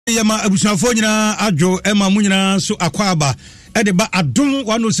Yama abusuafo nyina adwo ema mu nyina so akwaba ede ba adom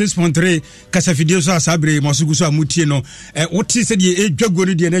 106.3 kasafidie so asabre mosugu so amutie no wote se de edwago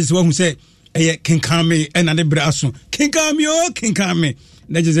no de na se wahu se eye kenkame ena ne bra aso kenkame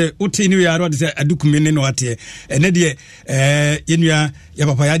na je se wote ni yaro de se adukume ne no ate ene de yenua ya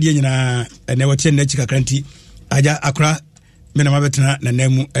papa ya de nyina ene wote na chikakranti aja akra mena mabetena na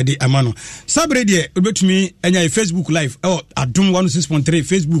namu edi amano sabre de obetumi anya Facebook live adom 106.3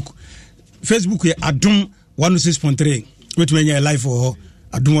 Facebook ya adom 106.3 betumi anya live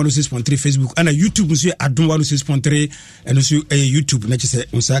adom 106.3 Facebook ana YouTube nso adom 106.3 eno so YouTube na chese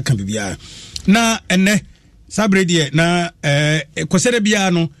nsa kan bibia na ene sabre de na kosere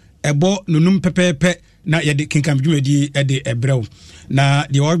bia no ebo nunum pepepe na yede kenkam dwumadi ede ebrew na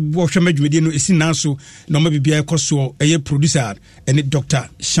de wo hwema dwumadi no esi nanso na ma bibia ekoso eye producer ene Dr.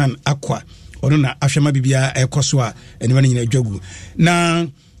 Shan Akwa ono na ahwema bibia ekoso a ene ma nyina dwagu na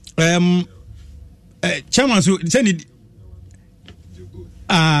chairman so send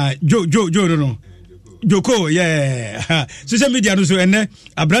no Joko yeah social media no so ene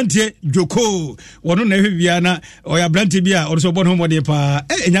abrantie Joko wono na hwebia na oya abrantie bia or so bon homode pa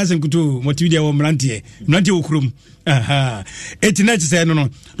enyanse nkuto motividia wo mrantie okrom etinet say no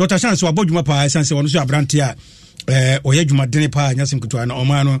Dr. Chance abodwuma pa sense wono so abrantie a oya dwumadene pa enyanse nkuto na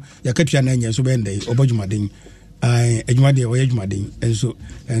oma no yakatua na enyanso bende obodwumaden adwumade oya dwumaden enso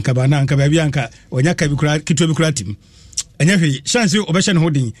nkaba bia nka onya ka bikura kitwa bikura tim enyefe chance obehye ne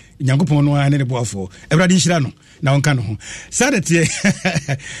hodin nyankopon no ane ne boafo ebrade nhira no na wonka no ho sadete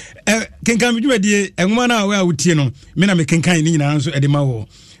kenkan midwumadie enwoma na wa wutie no me na me kenkan ni nyina nso ede ma wo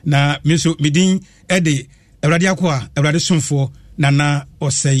na me so medin ede ebrade akoa ebrade somfo na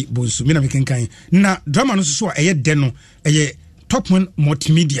osei bonsu me na me kenkan na drama no so eye de no eye Top One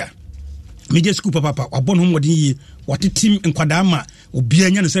Multimedia media school papa abon ho modin yi wate team nkwada ma obi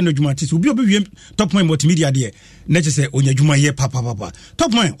anya no se no dwuma tisi obi obi Top One Multimedia de na che se onya dwuma ye papa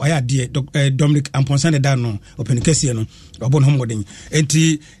Top One oya de Dominic Amponsan da no open kese no abon ho modin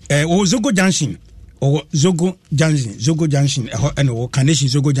enti Zogo Junction Zogo Junction eno Carnation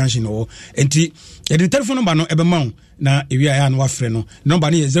Zogo Junction enti the telephone number no ebema na ewia ya no wafre no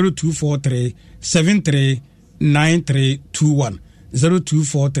number ni 0243 739321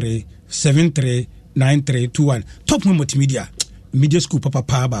 0243 739321 Top One Multimedia media school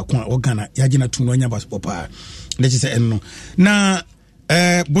papa ba kwa ogana yagina tuno nya bas papa na chese enno na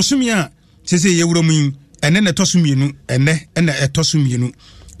bosumia sese yewromu ene na tosumienu ene etosumienu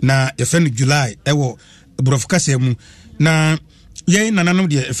na efenu July ewo brofukase mu na ye nananom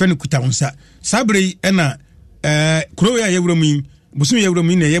de efenu kutawonsa sabre ena kuro ya yewromu bosumia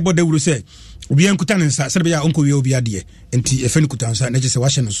yewromu ne yeboda wuro se obi ankuta ne nsa sebe ya onko wie obi ade enti efenu kutawonsa na chese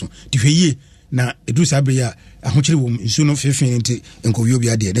wahye no so dihweye na edu sabre ya ahokyere wom nsu no fefin enti enko wie obi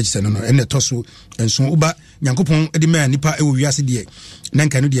ade na chese no ene toso enso uba nyankopon edi ma nipa ewo wiase de na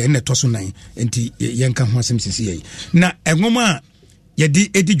nka no de ene toso nan enti yenka ho asem sisi ye na enwoma yedi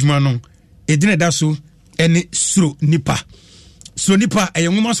edi dwuma no edine da so ene Suro Nipa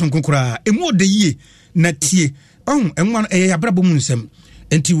enwoma so nkonkora emu ode yie na tie enwoma yabrabo mu nsem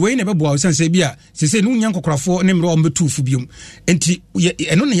enti wei na bebo awosanse bia sese no nyankokorafo ne mre o mbetufu biom enti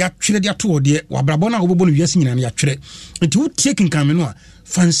eno ne ya twere de ato ode wabrabo na obebo no wiase nyina na ya twere enti wo tie kinkan no a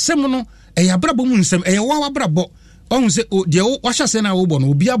fansem no yabrabo mu nsem wabrabo se de wo hwase na wo bo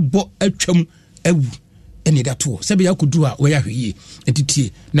no obi abo atwam awu ene da to sebe ya kudu a wo ya hweye enti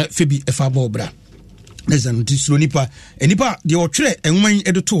tie na febi efa bo bra na zan ti Suro Nipa enipa de wo twere enwan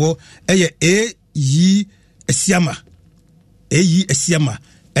edo to ho eyi esiama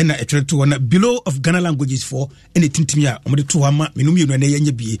ena etwere to na below of Ghana languages for ene tintimi a omde to ha ma menum yenu na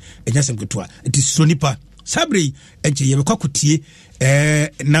yenya bie enyasem keto a enti Suro Nipa sabre enche ye bekwakotie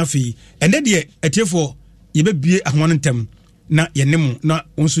nafi ene de etiefo ye bebie ahwon ntem na yenemu na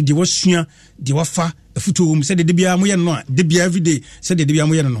onso de wasua de wafa afuto mu se de bia mo ye no a de bia everyday se de bia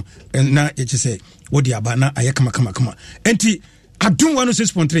mo ye no na ye chese wodi aba na aye kama enti Adom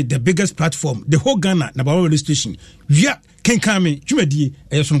 106.3 the biggest platform the whole Ghana na bawo radio station via kenkame dwumadi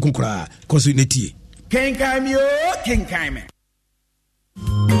eyeso nkonkora koso netie kenkame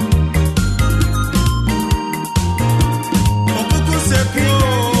okuko sepio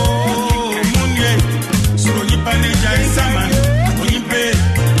munye Suro Nipa ne jai sama onyipe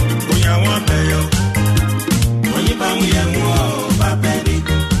onyawa peyo onyipa muyenwo babebi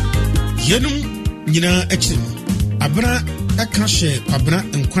yenum nyina ekyin abra akashe kwabra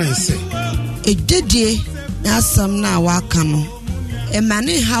nkwanse ededie na asam na waka no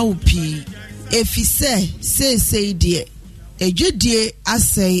emane haupi efise sesei die edwedie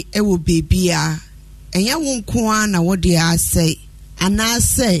asei ewo bebia enya wonko na wode asei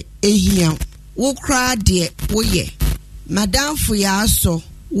anase ehia wo kra de wo ye madamfo ya so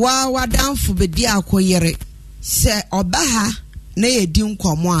wa wadamfo bedi akoyere se obaha na yedi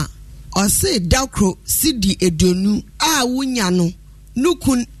nkomo a ose dakro sidi edonu a wunya no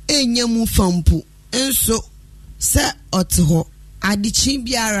nukun enyamu fampu enso se oteho adichi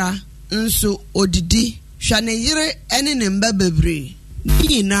biara nso odidi hwane yire ene ne mba bebre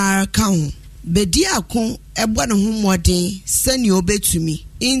ni na ka ho bedi akon ebo ne ho moden sani obetumi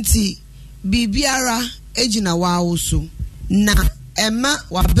inti bibiara ejina wa so na ema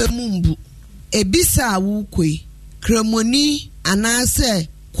wabemumbu ebisa awukwe kremoni anase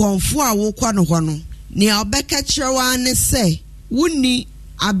konfu awukwa no hono ne obeka kirewa ne se wuni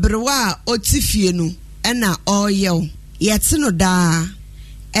abrewa otifie no ena oyew yete no daa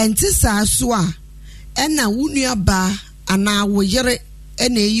enti saaso a ena wunu aba ana woyere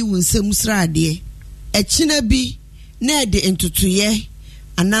ena eyi wunsem srade ekina bi na ede entutuye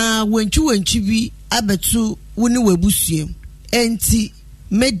ana wantwi bi abetu wuni wabusiem enti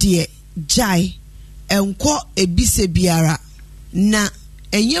medie jai enko ebise biara na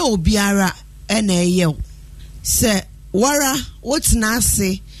enye obiara ena eyew se wara wotna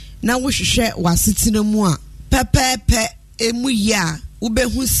ase na wohwehwe wasetena mu a pepepe emu ya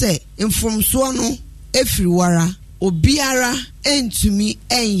ubehu se mfomso no efiri wara obiara entumi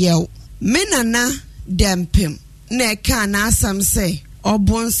enyew menana dempem na eka na asam se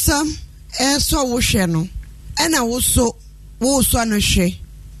obonsam eso wohwe no ena woso no hwe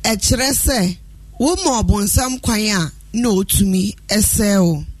ekire se wo mo obonsam kwan a na otumi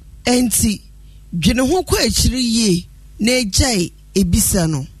eseo enti dwene ho kwa ekire ye na ejai ebisa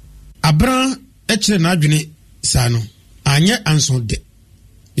no abran ekire na adwene sa no anye anson de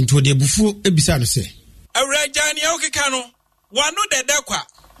nti de bufu ebisa no se awraja ne okeka no wanu dede kwa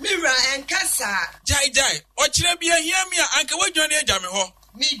mira enkasa jai okire bia hiam ya anka wadwane agame ho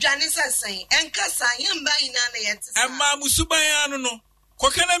mi dwane sesen enkasa yemba ina na yete amma musuban anu no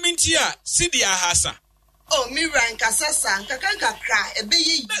kokana minti a sidi ahasa oh mira enkasa sa nkakanka kra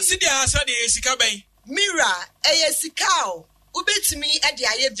ebeyi sidi ahasa de esika ben mira eyesika o ubetimi ade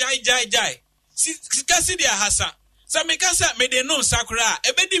aye jai sika sidi ahasa samekasa mede no sakura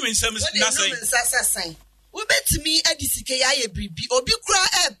ebedi mensam nasen ubetimi ade sika ya ye bribi obi kura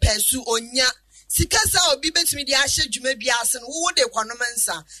epesu onya sikasa obi betimi de ahye dwuma bi ase no wo de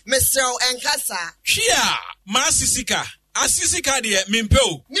kwanomnsa mesrew enkasa hwia asisika de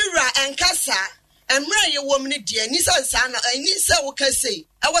mimpeo mira enkasa emra ye wom ne de ani sansa na ani se wo kase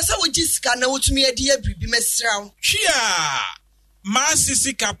awasa wo gisika na wotumi ade ya bribi mesrew hwia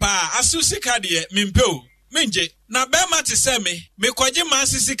masisika pa asusika de mimpeo menje na bema te se me kwaje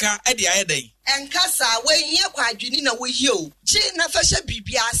masisika ade ayedan enkasa wenye kwadwini na wohio chi na fasha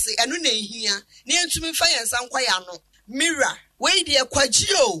bibi ase eno na ehia ne entumi fa yensa nkwa ya no mira we de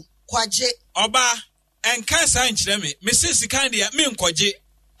kwaje oba enkasa nkyere me sisika de me nkwaje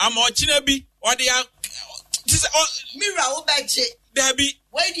ama okina bi ode ya mira wo baje dabi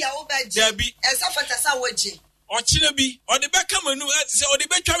we de wo baje dabi esa fatasa woje okina bi ode beka manu se ode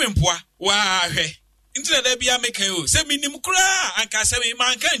betwa me mpoa wa hwe Inti da bia make you say minim kura anka say me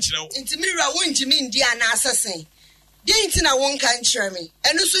man kan kyerɛ wo inti mira wonjimi ndi ana asesen de inti na won kan kyerɛ me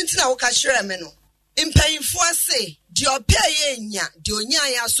eno so inti na wo ka kyerɛ me no impanyfo ase de opia ye nya de onya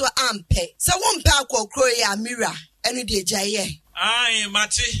ya so ampe sɛ won pa akokro ya mira eno de gyaye ai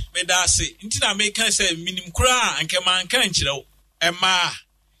mate me da ase inti na me kan say minim kura anka man kan kyerɛ wo ema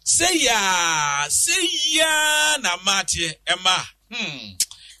say ya na mate ema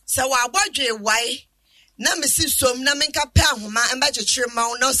sɛ wa abodwe wai na mesi som na menka pe ahoma emba kyekere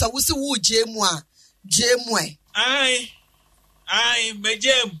mawo na so wusi wu jemu a jemu ai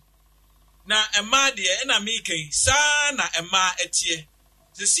mejem na ema de na mekan sa na ema etie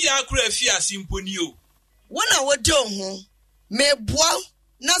sisi akura afi asimponi o wona wode ho meboa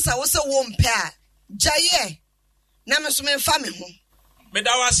na sa wo se wo mpe a jaye na me so memfa me ho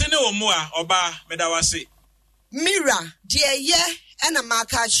medawase ne wo mu a oba medawase mira de ye na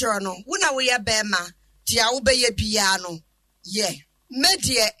maka kyerɛ no wona wo ye bema dia wo be ye bia no ye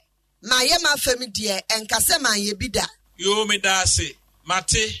medie ma ye ma fam die enkase man ye bida yo medase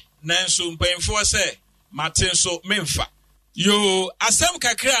mate nanso mpanyfo se mate nso memfa yo asem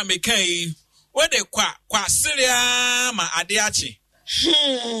kakra mekan yi wo de kwa seria ma ade achi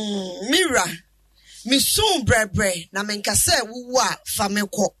mira mi sun brebre na menkase wo a fa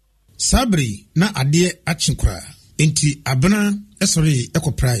mekɔ sabri na ade achi kra enti abena esori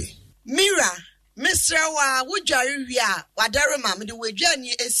ekoprai mira Mr. Wa wujari wi a wadare ma me de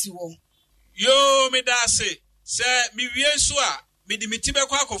wadwani esi wo yo me da se mi wie so a me de meti be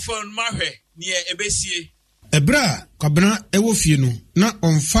kwa akofo no mahwe ne ebesie ebra kwabena ewo fie no na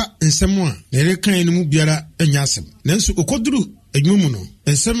onfa nsem a na rekan no mu biara anya asem nanso okoduru adwumu no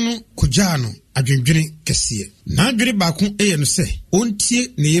nsem no kogya no adwendwene kese na adwere baako eye no se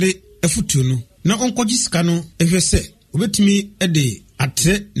ontie ne yere afutu no na onkogye sika no ehwe se obetumi ede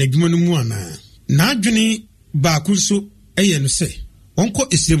atre na adwuma no mu ana na adwene baako so eye no se onko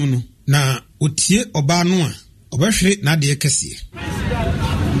esrem no na otie oba no a obehwere na de kese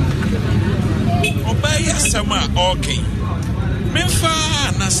Obaya sama okay. Memfa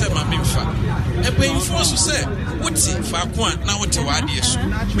na sema memfa. Ebenfo so se wuti fa ko na wuti wade eso.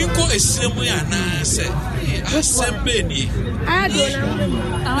 Minko esiremu ya na se asembe ni. Ado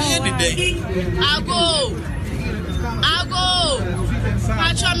na day. Ago.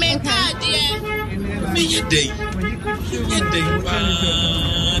 Pacho menka die. Me day.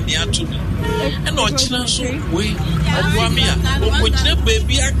 Ni atu. E no china so we obwamia. Okojina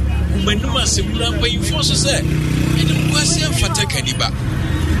baby Manuma Simula paying forces there. And it was a fatakaniba.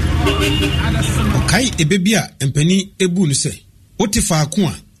 Okay, a baby and penny a boon say. What if I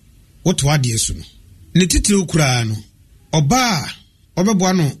qua? What wadi soon? Netitu Kurano. Oba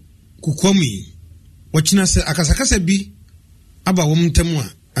Obabuano Kukomi. Watching us Akasakasa be Aba woman Temwa,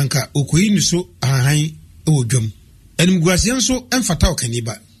 Anka Okuinu so a high ojum. And Guasian so and Fatao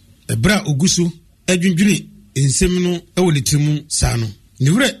Caniba. A bra Ugusu, Edwin Juni, in Semino, Olitimu Sano.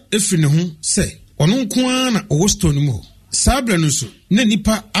 Niwre efri ne ho se ono nko na owosto no mu sabra no so na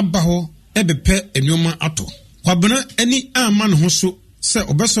nipa aba ho ebepe enwoma ato kwabena ani ama ne ho so se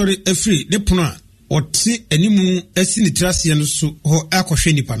obesori efri de pono a oti animu asi ni trase no so ho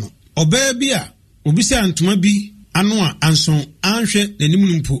akohwe nipa no oba bi a obisa ntoma bi ano a anson anhwe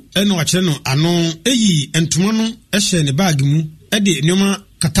n'animu mpu eno akere no ano eyi ntoma no ehye ne bag mu de enwoma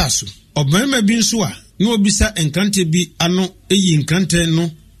kataso obema bi nso a no obisa enkrante bi ano eyi enkrante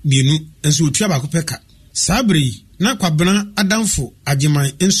no bienu enso otua ba kopeka sabri na kwabena adamfo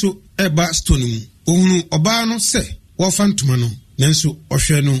ageman enso eba stone mu ohunu oba no se wo fa ntoma no nenso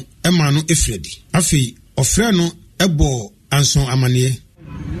ohwe no ema no efredi afi ofre no ebo anson amane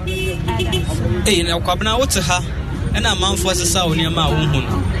na kwabena wote ha na manfo sesa oni ma wo hu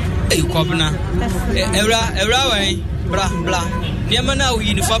no kwabena ewra wen bla niema na wo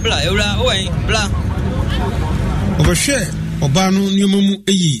unifa bla ewra wen bla obehwe oba no niemamu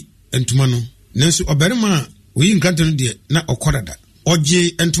eyi entuma no nanso obarima oyi nkante no de na okorada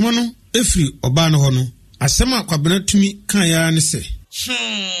oje entuma no efri oba no ho no asema kwabena tumi kan ya ne se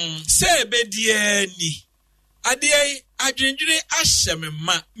se bedie ni ade adwendwene ahye me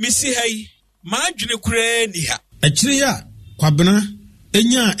ma misi hai ma adwene kura ni ha akire ya kwabena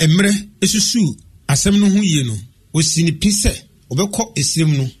enya emre esusu asem no ho yie no osini pise obekọ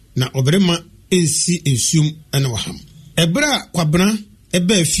esirem no na obarima ensi ensuum ana waham ebra kwabena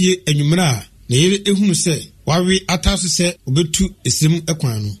ebe afie anwumra a na yere ehunu se wawe ataso se obetu esirem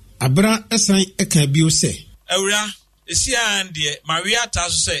ekwan no abra esan eka bio se ewra esia ande mawe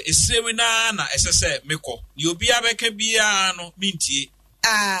ataso se esirem na esese mekọ ni obi abeka bia no mintie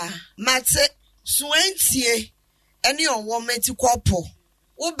mate suentie eni owo meti kopo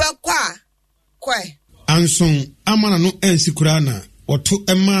ubekwa kwe anson amana no ensikura na oto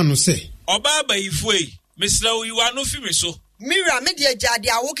ema no se oba bayifoi mesra wiwa no fi me so mira me de jade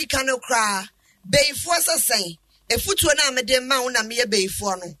awokika no kra bayifo sesen efutuo na me de ma wo na me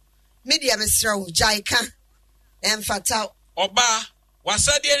bayifo no me de mesra wo jaika emfata oba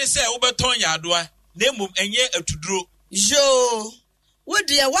wasade ni se wo beton yadoa na mum enye atuduro jo wo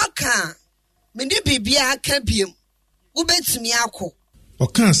de waka me de bibia aka biem wo betumi akọ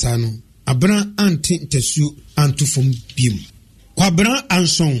okan sa no abra anti ntesu antufom biem kwabra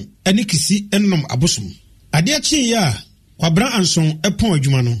anson eni kisi ennom abosom ade achi ya kwabra anson epon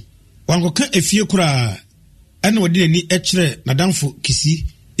adwuma no wankoka efie kura ena wode ni ekire nadamfo kisi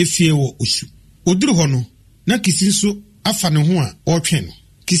efie wo osu oduru ho no na kisi so afa ne ho a otwe no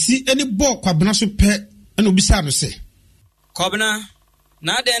kisi eni bo kwabna so pe ena obisa no se kwabna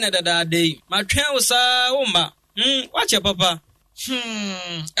na ade na dada dei matwen wo sa wo ma wache papa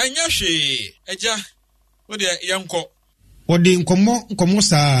enya hwe eja wode yanko odi nkomo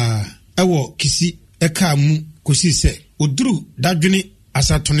saa ewo kisi eka mu kosi se oduru dadwene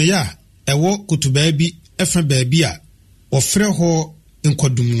asatone ya ewo kutuba bi efa baabi a ofre ho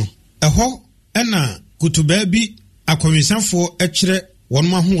nkodum no eho ena kutuba bi akwensanfo ekire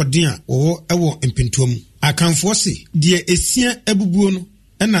wonma hoɔden a wo ewo mpintuom akanfo se die esia ebubuo no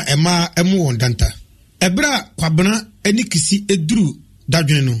ena ema emu won danta ebra kwabena eni kisi eduru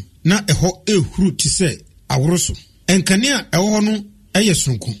dadwene no na eho ehuru ti se aworoso enkania ewo no eye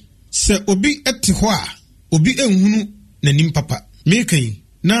sonko se obi ete ho a obi enhunu nanim papa mekan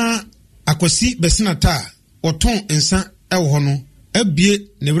na akwasi besinata oton ensa ewo ho no abie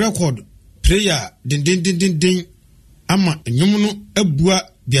ne record prayer den ama enwom no abua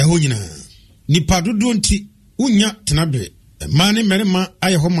bia ho nyina nipa dodo nti unya tenabre ma ne merema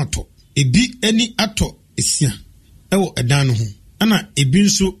aye ho mato ebi ani ato esia ewo edan no ho ana ebi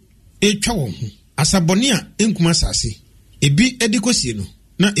nso etwa won ho asabone a enkuma sase ebi edikosie no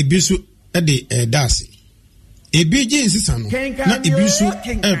na ebi nso ede dase ebi je nsisa no na ebi nso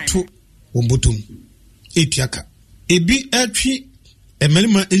eto wombotom etiaka ebi atwi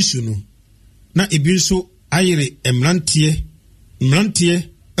emerema ensu no na ebi nso ayire emrantie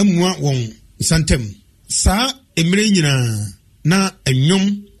amua won santem saa emre nyina na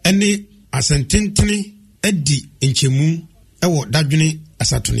enwom ene asententene edi enchemu ewo dadwene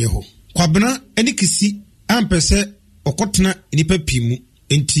asatone ho kwabena ene kisi ampese okotena nipa pimu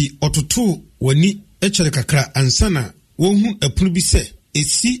enti ototo wani echere kakra ansana wohu apunu bi se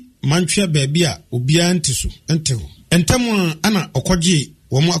esi mantwea baabi a obia ntiso ente ho entamu ana okoje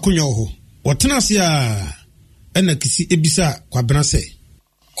wo mu akonwa ho wotena se a ena kisi ebisa kwabena se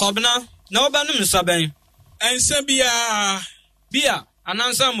kwabena na obanum nsaben ensa bia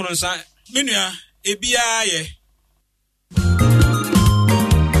anansa murunsa menua ebia ye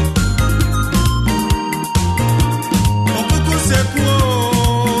okuku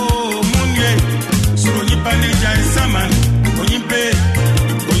sekuo munye Suro Nipa neja nsama onyimpe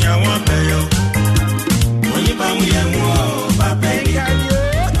onyawa peyo onyipa muyewo papenya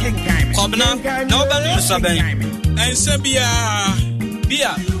kwabena na obanum nsaben ensa bia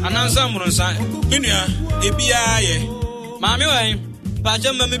anansa murunsa menua ebia ye Mami wai,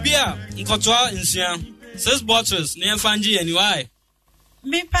 baje mami bia, nkotwa nsia. 6 bottles, ni mfanji anyway.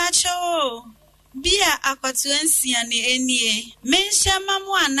 Me pacho. Bia akwatu nsia ni enie. Mensha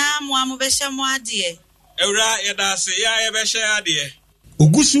mamu ana mu amubesha mu ade. Ewra yedase ya yebesha ade.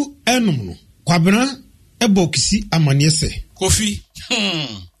 ogusu enum no kwabena ebokisi amane se Kofi.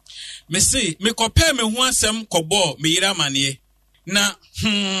 Me say me kopɛ me ho asɛm kɔbɔ me yira amane. Na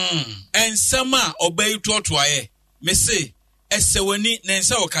ensama obai totoaye. Me say esewani na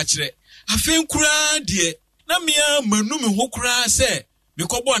ensa okachire afen kura de na mea manu me ho kura se me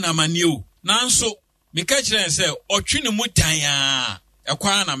kɔbɔ na amane o nanso me ka kire se otwe ne mutan a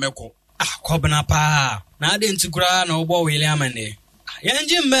ekwa na mekɔ Kwabena pa. Na ade ntukura na obo wele amane.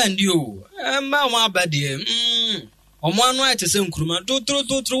 Yanje mbandi o. Mba mo abade. Omo anu ayete se nkuruma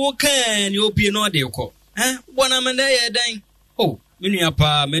totro wo kan ni opie no de kɔ. Bona manda ye dan. Oh, menua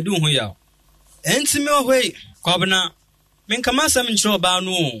pa medu ho ya. Enti me ohwe kwabena menkama sam nkyerɛ oba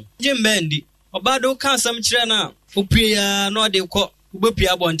no je mbandi. Oba do kan sam kyerɛ na opie ya no de kɔ.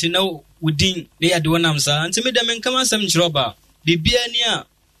 Ubopia bonte na udin ne ya de wonam sa. Enti me de menkama sam nkyerɛ oba. De bia ni a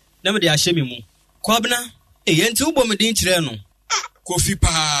na me de ahye me mu. Kwabena enti ubo me din kyerɛ no. Kofi pa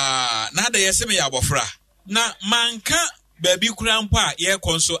na da yese me ya abofra. Na manka baabi kura mpo a ye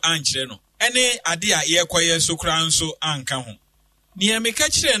konso ankyerɛ no. Ene ade a ye kɔyɛ so kura nso anka ho. Nia me ka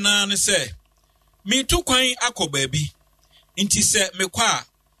kyerɛ na ne sɛ me to kwan akɔ baabi. Nti sɛ me kɔ a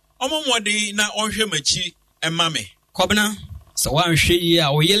ɔmɔmɔden na ɔhwɛ machi ɛma me. Kwabena sɛ wanhwɛ yi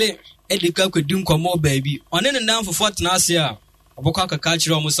a oyele edika kwedi nkɔmɔ baabi. Ɔne ne nan fofo tena ase a obokɔ akaka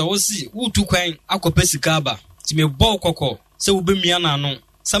kyerɛ ɔmo sɛ wosi wutu kwan akɔpɛ sika aba. Ti me bɔ kɔkɔ sɛ wobemia na no.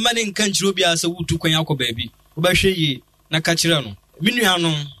 Samane nka nkyerɛ obi a sɛ wutu kwan akɔ baabi. Wobɛhwɛ yi na ka kyerɛ no. Menua no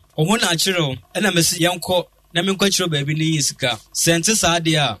ɔmo na kyerɛ ɛna mesi yɛnkɔ na menkɔ kyerɛ baabi ne yi sika. Sɛnte saa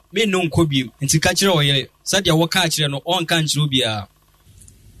de a me no nkɔ bi. Nti ka kyerɛ ɔyɛ sɛ de wɔka kyerɛ no ɔnka nkyerɛ obi a.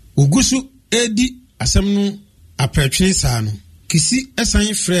 ogusu edi asɛm no apɛtwe saa no kisi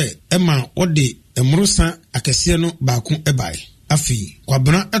esan frɛ ema ɔde emrosa akɛse no baako ebae afi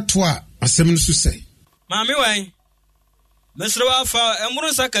kwabena ɛto a asɛm no so sɛ Mami wai mesro afa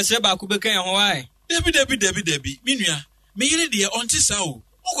emrosa akɛse baako bekan ho wai Debi menua me yire de onti sa o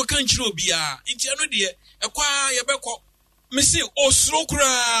okoka nkyerɛ obi a nti ano de ekwa yebekɔ me se osuro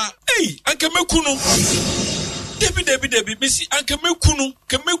kura anka meku no debi me si anka meku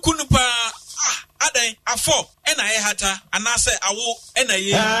no pa adan afɔ ɛna yɛ hata anase awo ɛna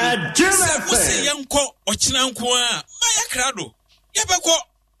yɛ sɛ wose yɛnkɔ ɔkyena nko a ma yɛ krado yɛbɛkɔ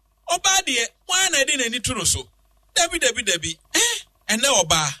ɔba de wan na de n'ani to no so debi ɛnɛ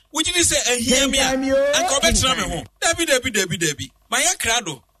ɔba wogini sɛ ahia me a anka ɔbɛtena me ho debi ma yɛ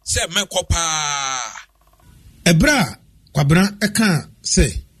krado sɛ mɛkɔ paa ebra kwabena ɛka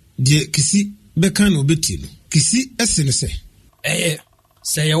sɛ die kisi bɛka na obeti no kisi ɛse no sɛ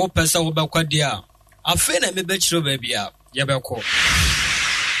sɛ yɛ wo pɛ sɛ wobɛkɔ de a afei na mebɛkyerɛ baabi a yɛbɛkɔ.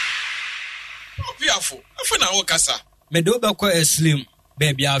 Obiafo afei na wo kasa mede wobɛkɔ Eslim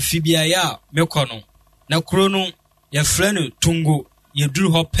baabi afi biayɛ a mekɔ no na kuro no yɛfrɛ no Tungo yɛduru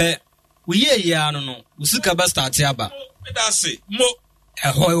hɔ pɛ Uye ya no usika ba start aba. Medase mo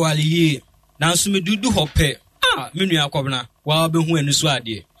Ehoi wale ye. Nanso me dudu hope. Menu akobna. Wa be hu anu so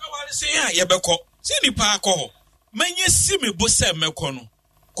ade. Wale se ya ye beko. Se nipa akọ. Manye si me bo se meko no.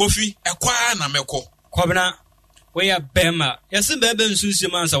 Kofi ekwa na meko. Kobna we ya bema. Yesi bebe nsunsu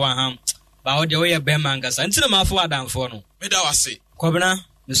mansa wa ham. Ba ode we ya bema ngasa. Ntina mafo adamfo no. Meda wase. Kobna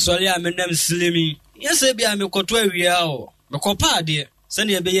me sori a menem slimi. Yesi bia me koto awia o. Me kopa ade.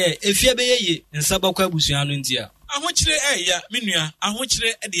 Sane ebe ye efie be ye nsaba kwa busua no ntia. Ahokyere eya menua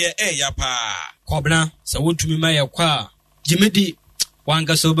ahokyere de eya pa. Kobna sa wotumi ma ye kwa jimedi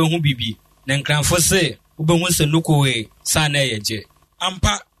wanga so be hu bibi na nkranfo se obehu se nokowe sa na yeje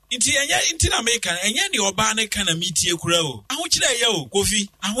ampa inti na meka enye ne oba ne kana mitie kura o ahokyere eya o kofi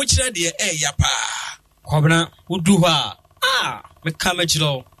ahokyere de eya pa. Kobna udu ha me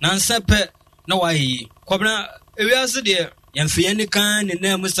kamechiro na nsepe na wayi kobna ewiase de yamfe ne kan ne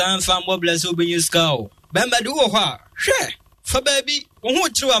na musa mfa mobile se obenyiska o bamba de wo ha hwe fa baabi wo ho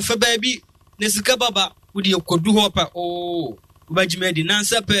kyerwa fa baabi ne sika baba wodi ekodu ho pa ubajime di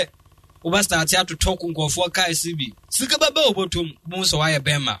nansepe uba start ya to talk nkofo kai sibi sika baba obotum bu so wa ye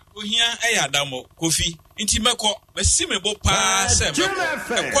bema ohia eya adamo kofi inti meko mesi mebo pa se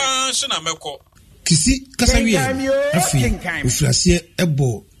meko kwa so na meko kisi kasawi afi ufrase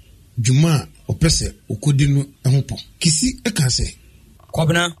ebo juma opese okodinu ehopo kisi ekase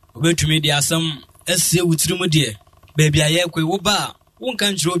kobna obetumi di asam asie wutirimu de baby aye kwe wo ba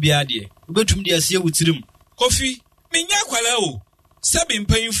wonka nchiro bia de obetumi di asie wutirim kofi menya kwala o sabi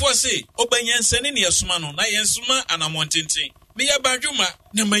mpanyimfo se obanyansane ne yesoma no na yensoma anamontenten me ya badwuma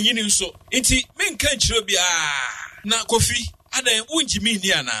na manyini nso enti menka nchiro bia na kofi adan unjimi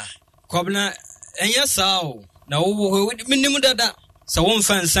ni ana kobna enya sao na wo minim dada sa won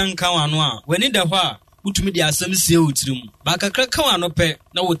fan san kan wano a wani da hɔ a wutumi di asam sie wutirim ba kakra kan wano pɛ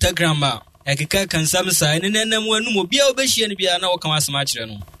na wo tagramba ekeka kan sam sa ne nanam wanu mo bia obehia ne bia na wo kan asam a kyerɛ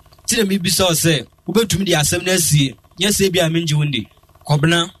no ti da mi bi so se wobetumi di asam na sie nya se bia menji wonde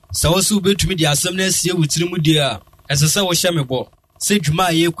kobna sa wo so wobetumi di asam na sie wutirim di a ɛsesa wo hye mebɔ se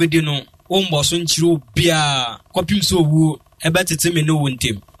dwuma ye kwedi no wo mbɔ so nkyiro bia kopim so owu ebetete me no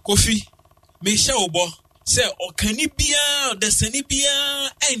wontem kofi me hye obo se okani bia odasani bia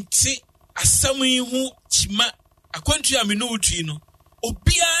enti asam yi hu chima akwantu a me no wutui no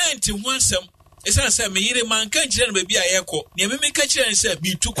obia enti hu asam esa se me yire man kan kire no baby ayekɔ ne me ka kire se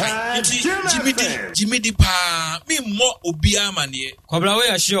me tukwan enti jimidi pa me mo obia mane kobra we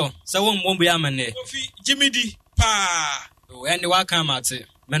ahyo se wo mbombo ya mane kofi jimidi pa o ene wa kan mate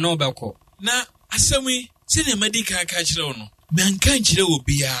me no bɛkɔ na asam yi se ne medika ka kire no man kan kire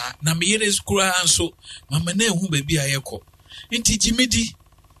obia na me yire skura anso mama na hu baby ayekɔ enti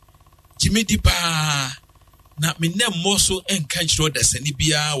jimidi pa na me na moso enka kire odasani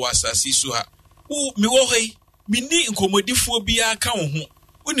bia wa asasi so ha me wo hoi minni nkomodifo bia ka wo ho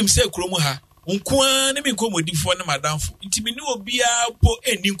wonim se kromu ha nkoa ne me nkomodifo ne madamfo nti minni obia po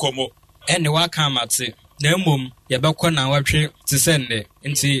eni nkomo ene wa kan mate na mmom ye bɛkɔ na watwe te sende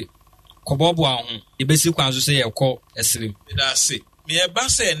nti kɔbɔbo a ho ye besi kwan so se ye kɔ esrim da se me ye ba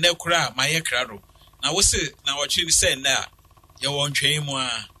se ne kra ma ye krado na wo se na watwe ni se na ye wo ntwen mu a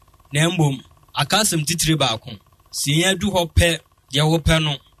na mmom akasem titire baako si ye du hɔ pɛ ye wo pɛ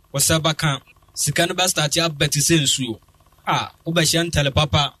no wo se baka sika no ba start ya beti sensuo wo ba hye ntele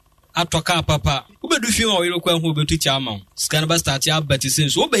papa atoka papa wo be du fi ma wo yero kwa ho betu cha ma sika no ba start ya beti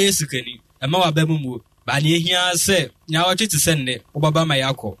sensuo wo be ye sika ni e ma wa ba mu ba ne hia se nya wo twete sende wo baba ma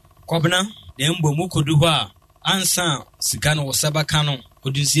yakɔ kobna na mbo mu kodu hɔ a ansa sika no wo sabaka no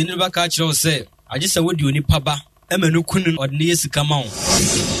odunsie ni ba ka kyerɛ wo se agye se wo di oni paba e ma no kunu odne ye sika ma wo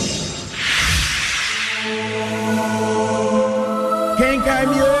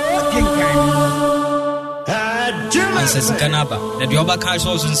ansa sika na ba na de oba ka kyerɛ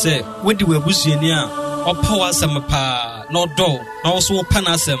wo se wodi wo abusuani a ɔpa wo asɛm paa na ɔdɔ na wo so wo pa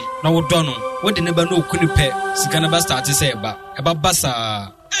na asɛm na wo dɔ no wodi ne ba na okunu pɛ sika na ba start sɛ eba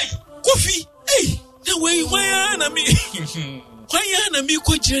basa kofi na wei hwan na mi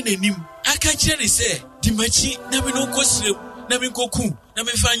ko kire nanim aka kire ne sɛ dimachi na me no ko srem na me koku na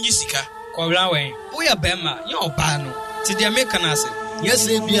me fa nyi sika kɔwra wɛn wo ya bɛma ya ɔba no ti de me kana sɛ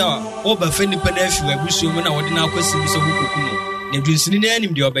yɛsɛ bia wo ba fa nipa na afi abusuo mu na wode na akwasi bi sɛ wo koku no na dunsini na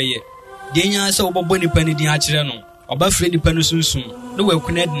anim de ɔbɛyɛ de nya sɛ wo bɔbɔ nipa ne din akyerɛ no ɔba frɛ nipa no sunsum na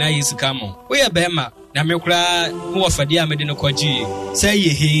wakuna de na yɛ sika ma wo ya bɛma na me kura mo wafade a me de no kɔgye sɛ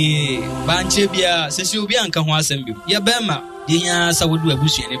yɛ he ba nkyɛ bia sɛ si obi anka ho asɛm bi ya bɛma de nya sɛ wo do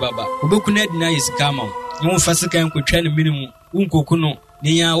abusuani baba obɛkuna de na yɛ sika ma wo mfa sika nkotwa ne minimu wo nkoku no de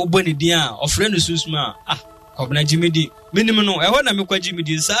nya wo bɔ ne din a ɔfrɛ no sunsum a kɔbna jimedi minimum no e ho na mekwaji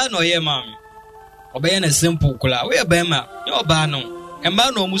medi saa na oye maami obeye na simple kula we be ma ye oba no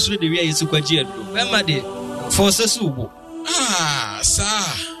emba na omusuru de wi yesu kwaji adu be ma de forces ubo sa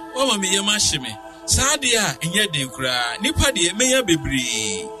o ma me yema hye saa de a enye de kura nipa de meya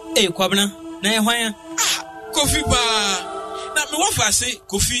bebri kwabna na ye hwan Kofi ba na me wafa se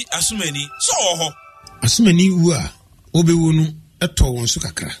Kofi Asumani so ho Asumani wu a obewu no eto won so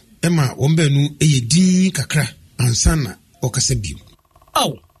kakra ema won ba nu eyedin kakra ansa na okasa biu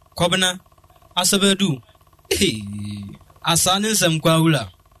kwabna asabadu asane nsam kwa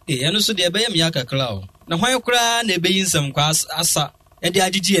wula eno so de ebeyam ya kakra o na hwan kura na ebeyin nsam kwa asa e de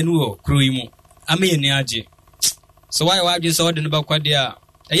agigi enu o kro yi mu ame ni age so why wadwe so de no ba kwade a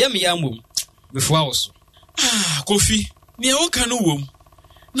eyam ya mom before also Kofi ni o kan wom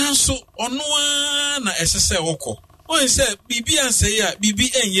nanso ono na esese wokọ o nse bibi anse ya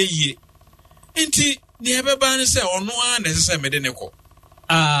bibi enye yie enti ni ebeba ne se ono na esese mede ne kọ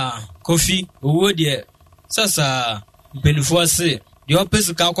Kofi owo de sasa benufo ase de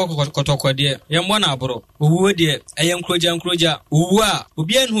opese ka kotokọ de yembo na abro owo de eyen kroja owo a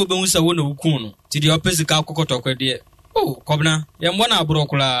obi an hu behu se wo na wukun no ti de opese ka kotokọ de kobna yembo na abro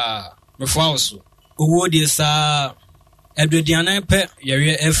kula before also owo de sa edwediana pe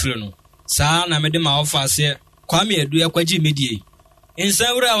yewe efre no sa na mede ma ofa ase kwame edu ekwaji medie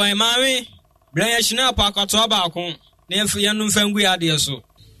insawura wan mawe bran ya shina pa akato baako na efu yanu mfangu ya de so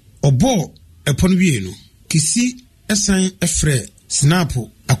obo epono wie no kisi esan efre snap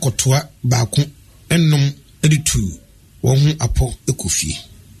akotoa baako ennom editu wo hu apo ekofie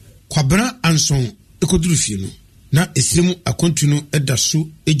kwabra anson ekoduru fie no na esiremu akontu no eda so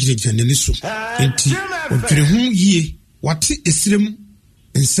ejirejira nani so enti odwere hu yie wate esiremu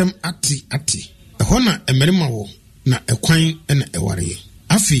ensem ati eho na emerema wo na ekwan na eware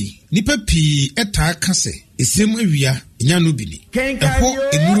afi nipa pi eta kase esiremu awia enya no bini eho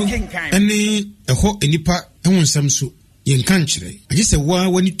enuru ene eho enipa ehonsam so yenka nkyere agise wa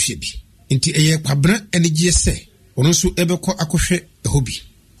wani tue bi enti eye kwabra enegye se ono so ebekọ akohwe eho bi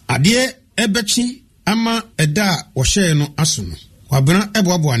ade ebechi ama eda wo hye no aso no wabena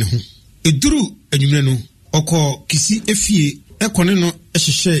eboaboa ne ho eduru anwumre no okọ kisi efie ekone no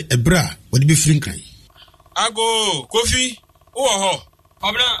ehyehye ebra wode be frinkran ago Kofi wo ho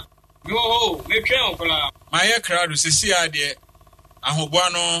obna yo ho me twen okola maye krado sisi ade ahoboa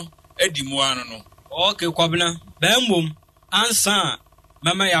no edimu ano no okay kwabna bambom ansa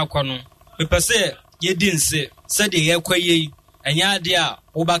mama yakọ no pepese yedinse sede yakwaye anya ade a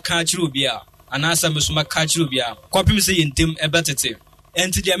wo ba ka kire obi a anasa mesuma ka kire obi a kwapim se yentem ebetete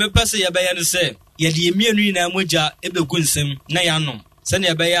enti de mepese yebeye no se yede yemienu ina moja ebegu na yanom se ne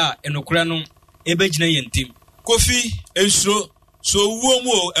yebeye a enokura no ebegina yentem Kofi ensuro so wuo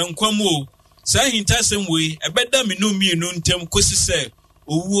mu o enkwam o sa hintasem we ebeda menu mienu ntem kosi se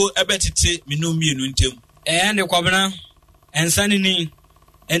owuo ebetete menu mienu ntem ne kwabena ensane ni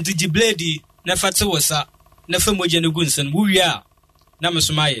enti gibledi na fate wosa na fa moja ne gu nsem wuwia na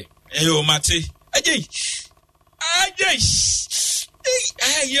mesumaye eyo mate ajay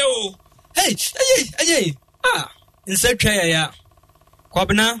ayo hey insatwa ya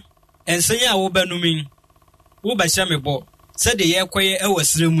kwabena ensanya a wo banumin wo ba hya mebo se de ye kwaye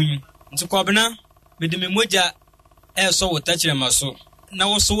ewasremun nti kwabena medime moja eso wo tachire maso na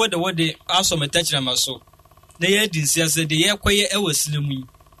wo so wode aso me tachire maso na ye dinsia se de ye kwaye ewasremun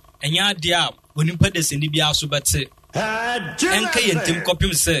enya ade a onimpa de seni bia aso bete enka yentem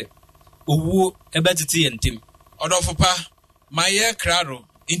kopim se owo ebetete yentem odofopa maye krado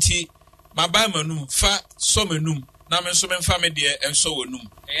nti maba manum fa so manum na me so me fa me de enso wonum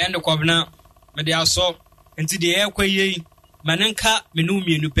ende kwabena me de aso nti de ekwaye manenka menum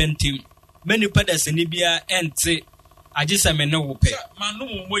mienu pentim menipa da seni bia ente agisa me ne wo pe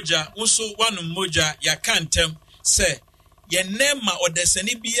manum moja woso wanum moja ya kantem se ye nema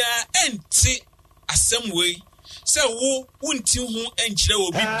odesani bia ente asem wei se wo wunti hu enkyere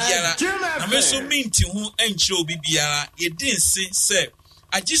obi biara na me so minti hu enkyere obi biara ye dinse se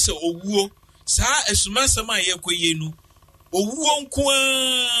agisa owuo saa esumasem a ye koye nu owuo nko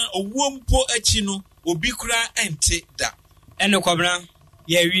owuo mpo achi no obi kura ente da ene kwabra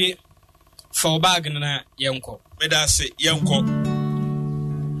ye wie for bag na yenko medase yenko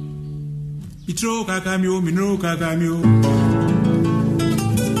itro kakamio minro kakamio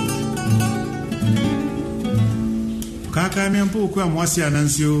kakamio mpo kwa mwasi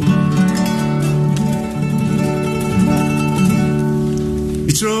anansio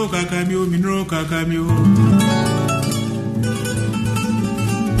itro kakamio minro kakamio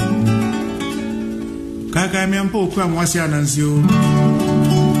kakamio mpo kwa mwasi anansio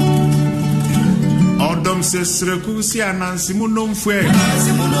odom Tom sesreku si anansi munomfwe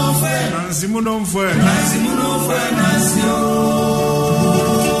nansi munomfwe nansio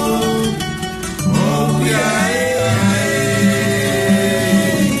oh yeah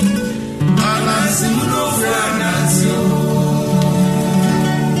anansi munomfwe nansio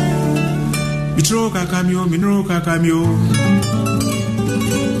minro kakamio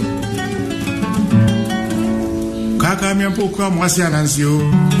kakamia mpokwa mwasi anansio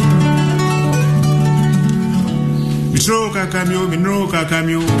minro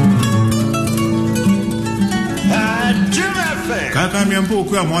kakamio kakamia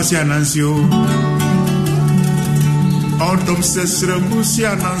mpokwa mwasi anansio Tom sesreku si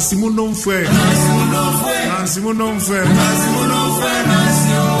anansi munomfwe nansio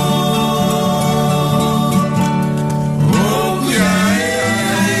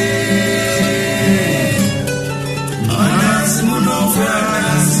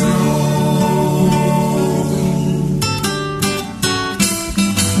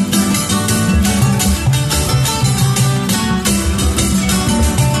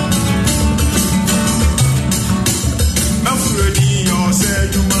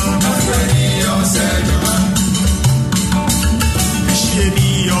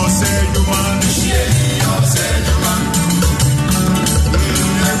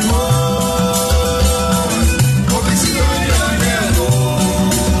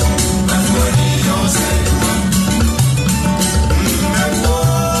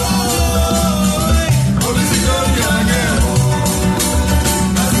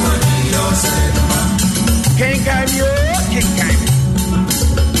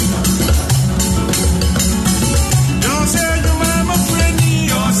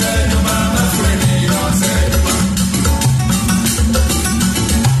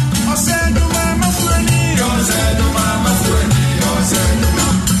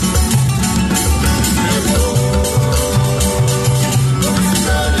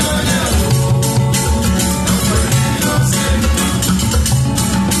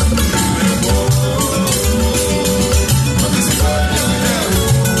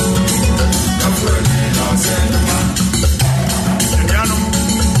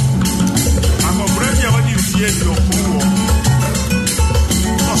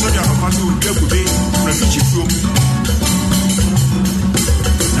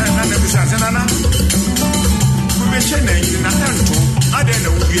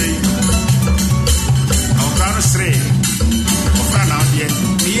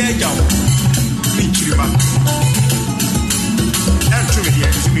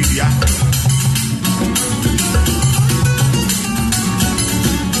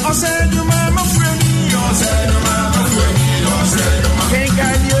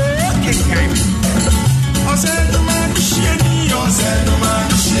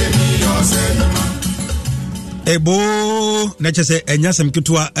Ebo na chese enyasem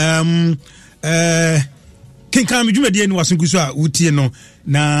kitwa kinkan medwumade ni wasunkuso a wutie no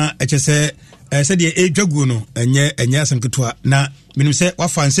na chese se de edwagu no enyasem kitwa na minim se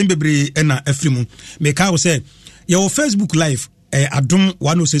wafa nsem bebre na afrimu me ka wo se your Facebook live adom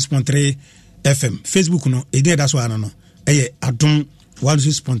 106.3 FM Facebook no ede da so ana no adom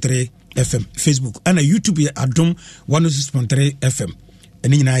 106.3 FM Facebook ana YouTube ye adom 106.3 FM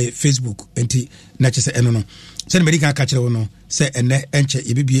eni nyina ye Facebook enti na chese eno no se ne medika ka kire wo no se ene enche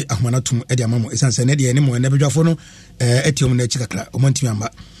yebibie ahomanatum ede amamo esanse ne de ene mo ene bedwafo no etiom na chikakra o mantimi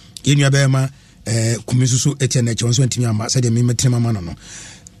amba yenu abema kumisusu eti na chonso ntimi amba se de memetrema mano no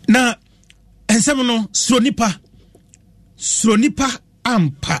na ensem no Suro Nipa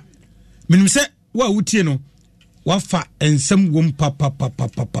ampa minim se wa wutie no wafa ensem wom papa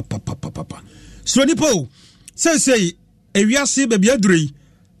Suro Nipa o sei ewiase bebia durei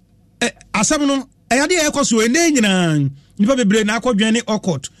asam no eyade ekoso ene nyina nipa bebre na akodwen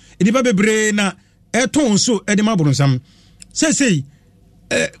okot nipa bebre na eton so ede mabonsam sei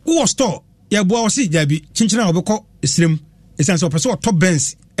wo store ya bo osi jabi chinchina obekọ esrem esanse opeso top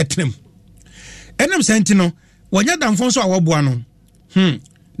bens etrem enam senti no wanya damfon so awoboa no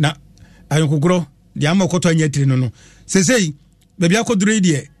na ayonkogro de amakoto anya tire no sei bebia akodure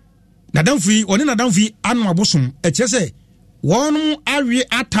die nadamfi oni nadamfi anu abosom ekese wonu awie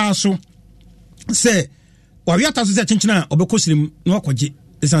ataso se wawie ataso se chinchina obekọ srem no akogye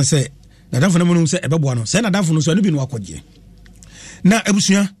esanse nadamfo na munum se ebeboa no se nadamfo no so anu bi no akogye na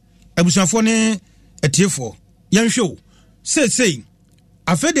abusuafo ne etiefo yanhwe sei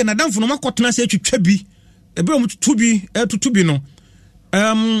afede nadamfo no makotena se atwitwa bi ebe mu tutu bi no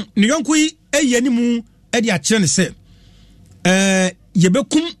ne yonko yi eyanimu ede a kire ne se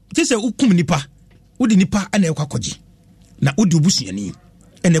yebekum tese ukum nipa wodi nipa ana ekwakoje na wodi obusuani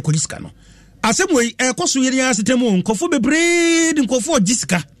ene ekwajiska no asɛm ɛkɔ so yɛn asetemu nkɔfo bebree de nkɔfo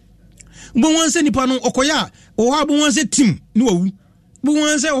gisika bo wan sɛ nipa no ɔkɔya o ha bo wan sɛ tim ne wawu bo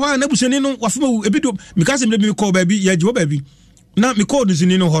wan sɛ o ha na busani no wafema wu ebi do mikase me kɔ baabi ya jiwo baabi na me kɔ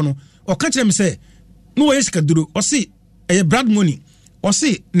dusuni no hɔ no ɔka kyerɛ me sɛ no wɔ sika duro ɔse ɛyɛ brad money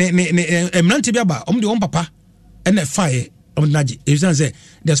ɔse ne emrante bi aba ɔmo de wɔn papa ɛna fae ɔmo naji ebisan sɛ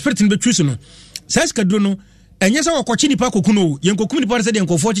the spirit no betwi so no sɛ sika duro no ɛnyɛ sɛ wɔkɔkye nipa koku no yɛn kokum nipa sɛ de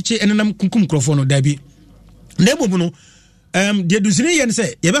nkɔfo kyekye ɛnenam kunkum krɔfo no dabi na ebobu no deɛ dusini yɛ ne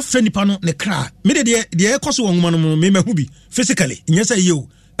sɛ yɛbɛfrɛ nipa no ne kra me de deɛ ɛkɔ so wɔ nwoma no mu me mahu bi physically nyɛ sɛ yɛ o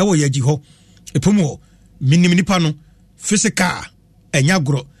ɛwɔ yɛ agyi hɔ epom hɔ minim nipa no physical ɛnya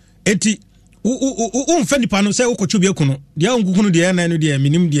gorɔ enti wo mfa nipa no sɛ wokɔtwe bi aku no deɛ wonkuku no deɛ ɛnan no deɛ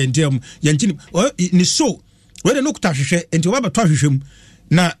minim deɛ ntiam yɛnkyi ne so wɔde no kuta hwehwɛ enti wɔbɛtɔ ahwehwɛ mu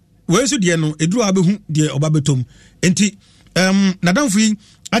na wɔn nso deɛ no eduru abɛhu deɛ ɔba bɛtɔm enti nadamfo yi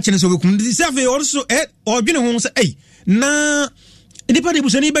akyene sɛ wɔkum de sɛ afei ɔno so ɔdwene ho sɛ ei na nipa de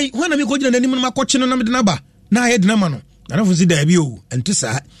busani bɛyi hɔ na mi kɔgyina n'anim no makɔkye no na mede n'aba na ayɛ dena ma no nadamfo si daabi o ɛnte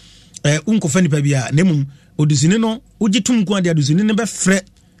saa wonkɔfa nipa bi a na mmom odusini no wogye tom nko ade adusini no bɛfrɛ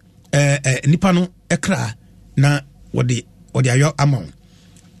nipa no ɛkra na wɔde ayɔ ama wo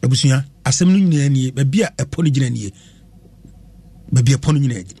abusua asɛm no nyinaa nie baabi a ɛpɔ no gyina nie baabi a ɛpɔ no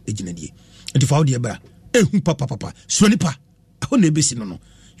nyinaa gyina nie nti fa wodeɛ bra ɛhu papapapa Suro Nipa ɛhɔ na ɛbɛsi no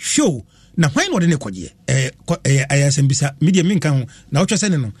show na hwan na ɔde ne kɔgyeɛ ɛyɛ asɛm bisa medeɛ menka ho na wotwɛ sɛ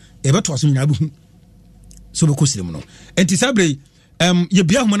ne no ɛbɛtoa so nyinaa bɛhu sɛ wobɛkɔ sire mu no ɛnti saa berɛ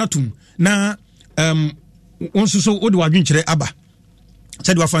yɛbia homa no atom na wo nso so wode wadwenkyerɛ aba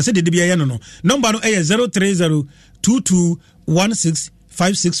sɛde wafa sɛ dede biayɛ no number no ɛyɛ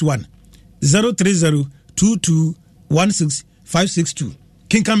 03022165661 03022165662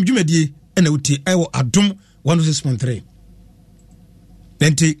 kenkam dwumadie ɛna wotie ɛwɔ adom 106.3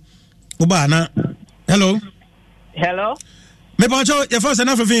 nti woba na hello me pacho ya fa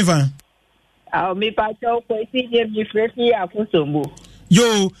sana fefin fa me pacho ko si je mi frefi afusombo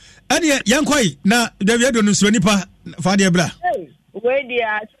yo ade yankoi na David do no Suro Nipa fa de bra we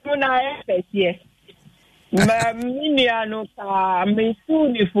dia tuna efesie ma minia no ka me su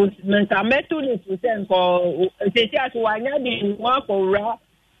ni fu nka metu ni fu senko sesi atwanya di wa ko ra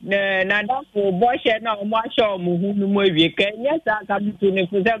na dafo boshe na o ma sho mu hu nu mo wie ka nya sa ka bitu ni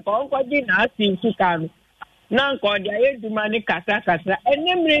fu senko ko di na si suka no na nko dia yeduma ni kasa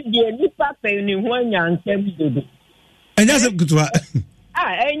enemre die nipa pe ni hu anya nsem dodo enya se kutua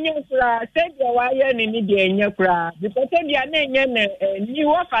enye kura sedia wa ye ni de enye kura because sedia na enye na ni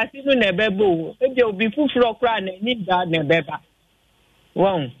wo fasi no na bebo sedia obi fufuro kura na ni da na beba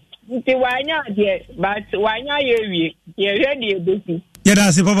won nti wanya de but wanya ye wie ye hwe de ebesi ye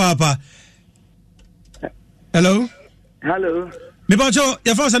da se papa hello me bacho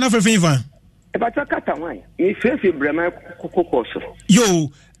ye fa sana frefin fa e bacho kata wan e fefe brema kokoso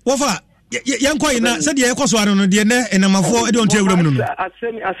yo wofa yankoi na sɛ deɛ ɛkɔ so ano no deɛ nɛ enamafo ɛde onto awura mu no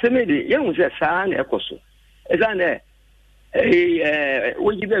asɛm de yɛhu sɛ saa na ɛkɔ so ɛsa nɛ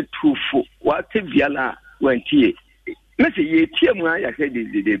woyi bɛ tufo wate biala wantie mɛsɛ yɛtie mu a yɛhwɛ de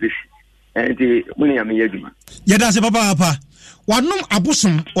bɛsi ɛnti mune yame yɛ adwuma yɛda sɛ papa wanom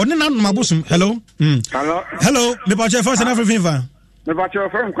abosom ɔne nanom abosom hello mepakyɛ fa sɛ na afrɛfin fa mepakyɛ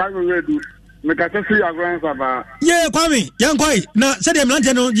fa nkwa wedu mekata fi agran saba ye kwame yankoi na sɛ deɛ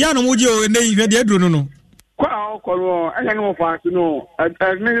mlante no ya no moje o ne hwɛ deɛ aduro no kwa ɔkɔro ɛyɛ no fa so no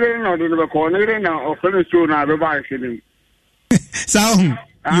ɛnire na ɔde no bɛkɔ nire na ɔfɛn so na bɛba ahwɛnim saa ho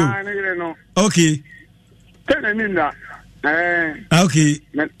nire no okay tena ni na okay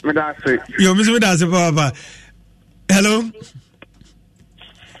me da se yo me da se papa hello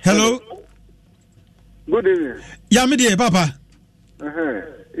good evening ya me deɛ papa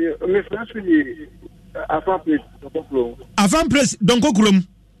Miss Nancy, Afan Place, Donko Kurum.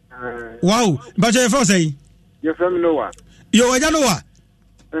 Wow, but your first say, your family know what? You are Yanoa.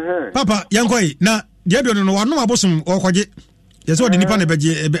 Papa, Yankoi, na, dear, don't know what no abosom or Kwaji. Yes, what the Nipan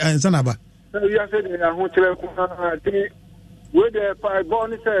and Sanaba. You are saying, I want to where the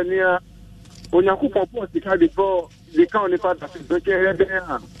born is near when you cook post the card before the county father. So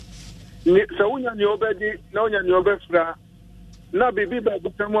when you're ready, now you're best. Na bibi ba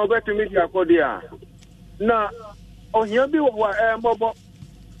butamo betumi dia kodia na ohia bi wo mobo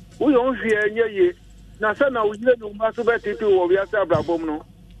wo yo hwie enye na sa na wujire no ma so betiti wo bia sa brabom no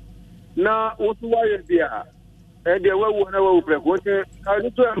na wo tu wa ye bia de wawu na wawu preko te ka ni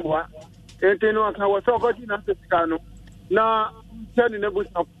to enwa ente no aka wo so ko ti na sika no na tani na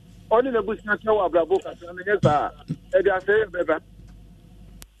busa oni na busa ka wa brabo ka na ye sa de ase beba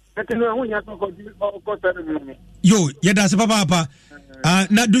Yo, yɛda se papa.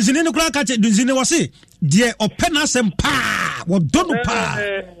 Na dunzine no kura ka che dunzine wɔ se de ɔpɛ na asɛm pa wɔdɔ no pa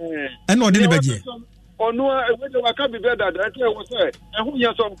ɛna ɔde ne bɛgye ɔno ɛwɛ waka bi bɛ dada ɛtɛ wɔ sɛ ɛho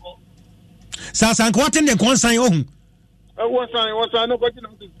nya sɔ nkɔ sasa nka wɔte ne nkɔnsan ɔhu wɔsan no kɔgye na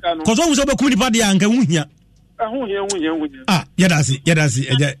sika no kɔsɔ hu sɛ ɔbɛkum nipa deɛ anka hu hia ɛho hia yɛda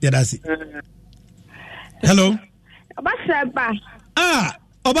se hello ɔbɛhyɛ ba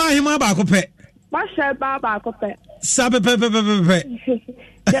ɔba ahema baako pɛ ɔbɛhyɛ ba baako pɛ sa pɛ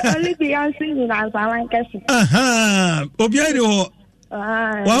the only Beyonce in Azalan aha obiara ni hɔ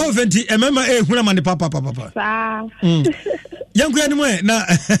wa ho fenti emema ehuna mane papa sa yanku ani mo na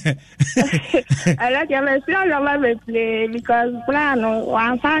I like you see all of it play because plan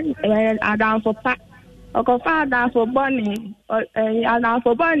one fan adan for pa oko father for bonny adan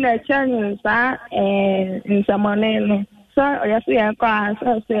for bonny channel sa in Samoneno so you see enko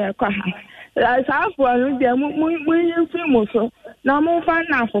so kwa sa for no dia mu film so na mo fan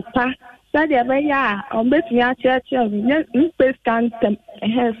na for pa sa dia be ya on betumi a church ni space can them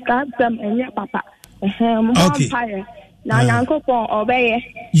scan them enya papa mo vampire na yankopon obeye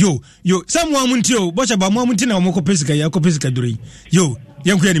yo someone munti o bo chaba mo munti na mo ko pesika ya ko pesika duri yo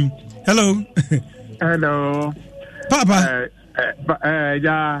yanku anim hello papa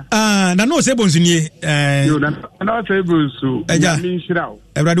ja na no se bonsunie yo na se bonsu mi nshirawo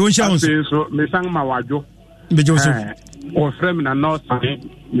ebrade won shawo so me sang ma wajo bejo so o frame na no sai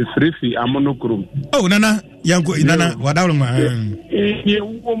me frefi amonokrom nana yanko nana wadawlo ma ye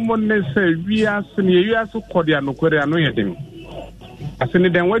wo monne se wiase kode anokore ano yeden asene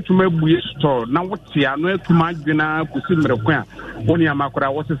den watuma buye store na wote ano atuma adwena kusi mrekwa a woni amakora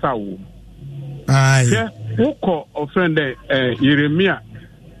wosesa wo wokɔ ɔfrɛndɛ Yeremia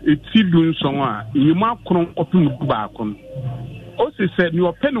etidun nson a yima kron kɔpem du baako no o se sɛ ni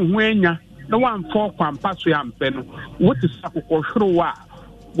ɔpɛ no ho anya na wamfɔ kwampa so ya mpɛ no wote sa kokɔhworo wa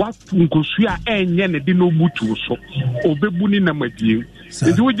watu nkosu a enye ne de no butu so obebu ni na madie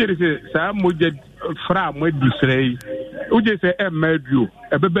nti wogere sɛ saa mogya fra mo adusrɛ wogye sɛ emaduo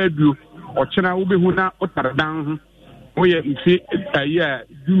ebebaduo ɔkyena wobehu na otardan ho woyɛ mfe ayi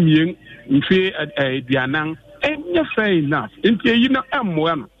dumien mfe aduanan enye fair enough nti eyi no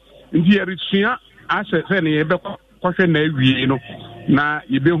emmoa no nti erisua asɛ sɛ ne yɛbɛkɔ kɔhwɛ na awie no na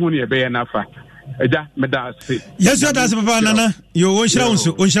yɛbɛhu ne yɛbɛyɛ nafa eja meda se yes you das papa nana yo onhira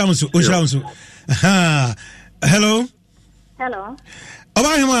unso hello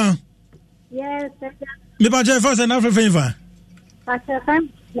oba hima yes me ba je fa se na fa fa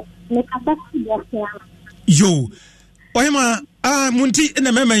me ka yo ohima munti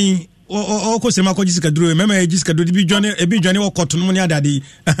na meman o ko sema ko jisika duro meman jisika do bi dwane wo koto no ne adade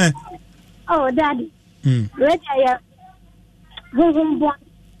oh daddy wait ya bo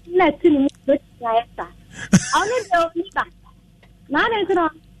na tini mo ya esa oni do nipa na na tino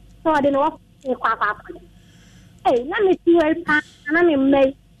so de no kwa na me ti we pa na me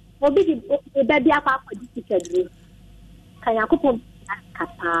mai obi di baby akwa jisika duro kanya ko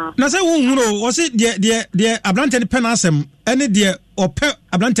na say wo huro wo se de ablante ne pen asem ene de opɛ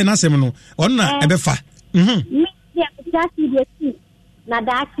ablante na asem no on na ebefa me de just de ti na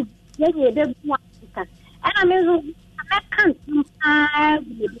dachi ye de bu aka ana me zo I can't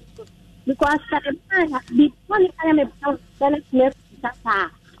because the one I am a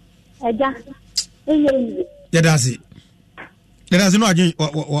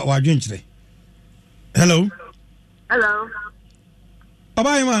hello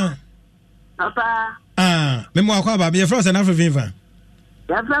Papa ma Papa me mo akwa ba be from South Africa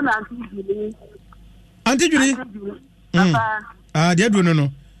ya from Auntie Julie Papa dia do no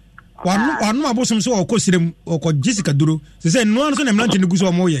wanu abosom so okosirem okọ Jessica duro se no an so na mlante ne guso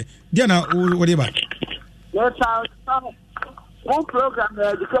o moye dia na wo de ba no one program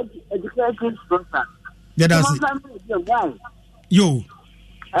education program ya da si yo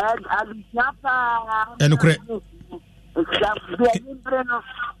and kure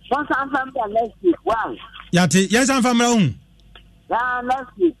yati yes am family un ya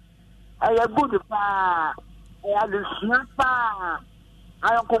next week I good pa I snapa I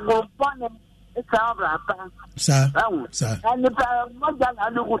go pon it's our sir and the moja na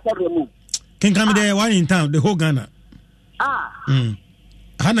no go can come there one in town the whole Ghana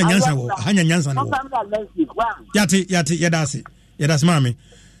hana nyansa no yati yadasi mami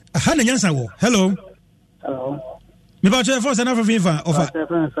hana nyansa wo hello me ba che for sana fifa ofa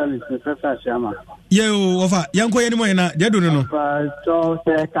yo ofa yanko yeni mo na de do no so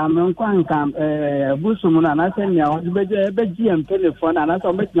se kam kwan busum na na se nya o be GM telephone na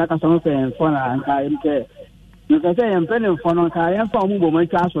so be tina ka so phone anka mke Because I am penny for no car from woman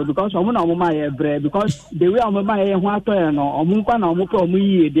castle because I'm not my bread because the way I'm my what or Munkan or Muko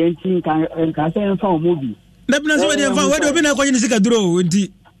me, then think and can say from movie. Let me know what you've been going to draw.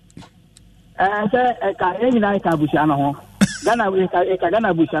 I said, I can't like Abushano. Gana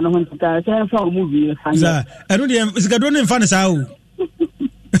Bushano to say from movie. I don't know if it's got one fun as how.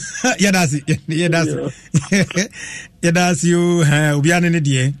 Yeah, that's it. Yeah, that's it. Yeah, that's you. We are in the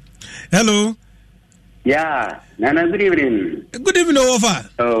day. Hello. Yeah, Nana, good evening. Good evening, Ofa.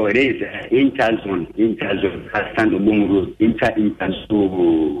 Oh, it is in charge of Stand Bungu, in charge.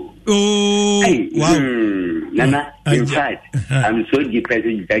 Oh, hey, wow. Nana, in fact, I'm so depressed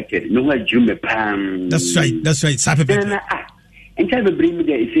infected. No one drew me palm. That's right. Sappy. And try to bring me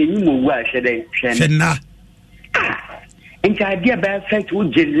there. It's a new word, Shena. And I dear bad fact, what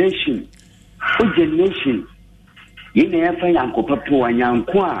generation? You never find Uncle Papa and young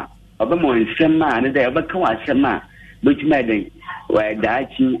Qua. Obama and Sama, and they ever come at Sama, but madam, where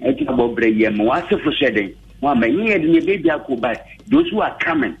Dachi, Ethical Break, was for shedding. One may hear the baby Akuba, those who are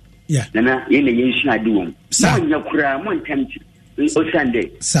coming. Yeah, Nana, in the nation I do. Son, your cry, one time,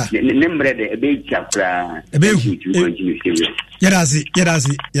 Sunday, number a big chapter, a baby to continue.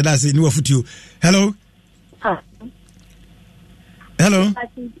 Yadasi, no for you. Hello. Hello.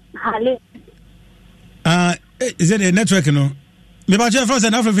 Is it a network? No. Me ba che France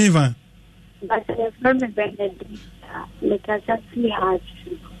na Africa. But from the Benedict, let us see how.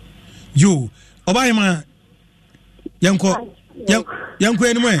 You, Obama. Yanko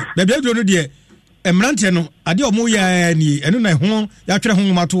anyway. Baby do no de. Emrante no, ade omo ya ni, eno na ho, ya twere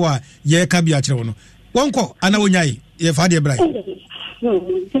ho mato a ye ka bia kire wo no. Wonko ana wonyai, ye fa de brai.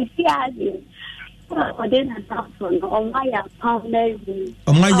 Odena Thompson, Omaya Palmer.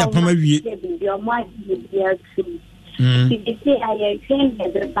 Omaya Palmer wie. Omaya wie. I trained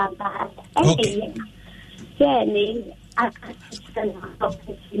the Baba. Okay. Jenny, I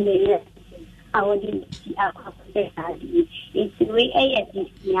wouldn't see it's the way I did.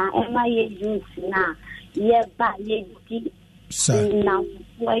 Am I use now? Yeah, but you now,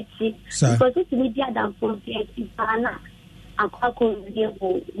 what's it? Because it's media than for the I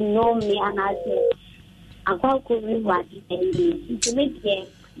could know me and I said, I could reward it. To make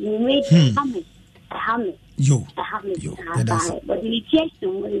you made hammer. Yo, but we check the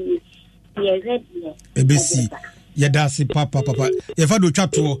ready. ABC, Yadasi, Papa. If I do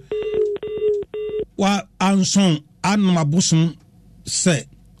chat to wa anson anuma busum se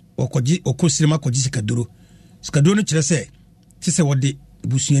okoji okosirema koji sikaduro no kire se ti se wode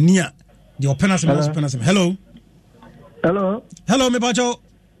busuani a de openasem hello me bacho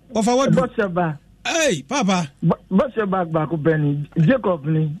ofa wadu bosheba hey papa bosheba back Benny Jacob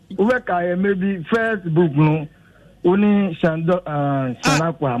ni uweka maybe Facebook no uni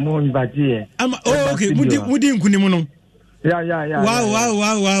shanakwa mo nbaji okay mudi nkunimu no yeah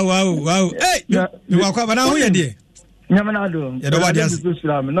wow hey you wa kwa bana ho ye de nyamanado ya do wadi as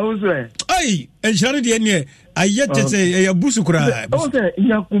no uzwe hey enshare de ne ayete se ya busu kura ose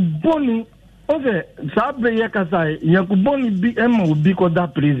yakuboni ose sabe ye kasai yakuboni bi emma obi ko da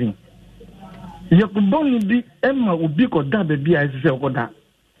prison yakuboni bi emma obi ko da be bi aise ko da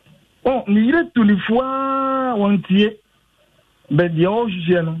ni yire tulifua wontie be dia o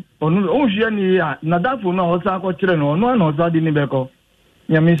jije no onu o jije ni ya na dafo na o sa ko kire no onu na o sa di ni be ko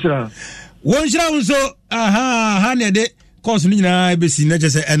nyamisra won shira unso ha ne de course ni nyina be si na je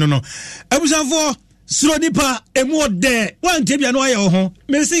se eno no abusanfo Suro Nipa emu ode wan tebia no aye ho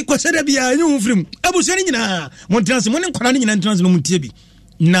me si kwasede bia nyu mfrim abusan ni nyina mon trans mon nkwana ni nyina trans no mutie bi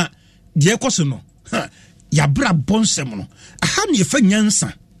na de koso no ya bra bonsem no aha ne fa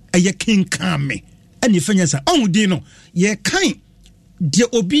nyansa eye kenkan me ene fa nyansa onwudi no ye kan de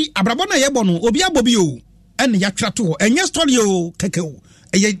obi abrabo na ye bo no obi abobi o ene ya twrato ho enye story o keke o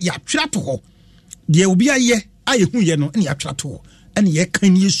eye ya twrato ho de obi aye hu ye no ene ya twrato ho ene ye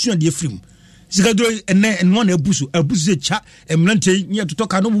kan ye sua de frim sikadro ene no na abusu cha emrante nya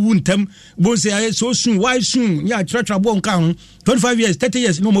totoka no wu ntam bo se aye so soon why soon nya twratwa bo nka ho 25 years 30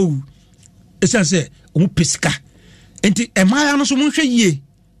 years no mo esanse o pesika enti emaya no so monhwe yie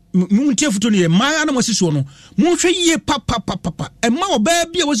muntie futo ne emaya no mosiso no monhwe yie papa ema oba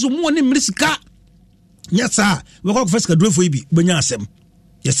bia wose mo ne mrisika nyasa we ko fasika drofo ibi benya asem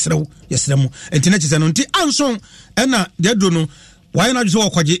yesremu enti na chese no enti anson ena de do no why na jo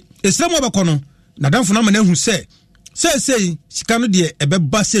kwaje esremu obekọ no na danfo na ma na hu se sika no de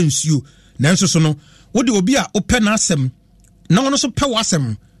ebeba sensuo na nso so no wo de obi a opɛ na asem na wono so pɛ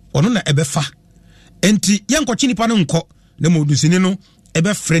wasem ono na ebefa enti yankɔkye nipa no nkɔ na modusini no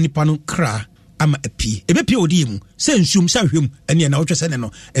ebɛfrɛ nipa no kra ama apie ebepie odi mu sɛ nsum sɛ hwem ene na wotwe sɛ ne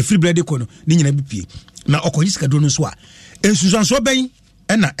no afiri brade ko no ni nyina bepie na okoyi sika duro no so a ensusanso ben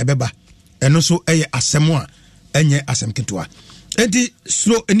na ebeba eno so eye asem a enye asem ketewa enti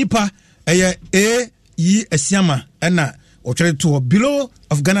Suro Nipa eye yi asiama na otwere to below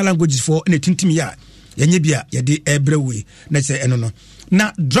of Ghana languages for na tintim ya yenye bia ye de ebrewe na se eno no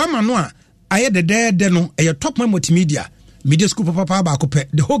na drama no a aye de no eye top multimedia media school papa ba akopɛ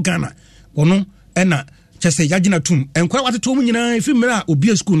the whole Ghana ono na chese yagina tum enkwa wateto mu nyina efi mra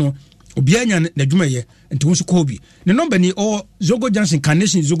obi school no obi anya na dwumaye enti wo so ko bi ne number ni o Zogo Junction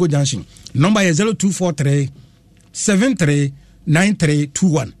Carnation Zogo Junction number is 0243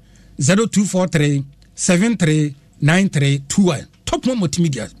 739321 0243 739321 top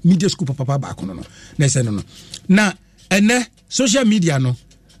multimedia media school papa ba akono no na se no na ene social media no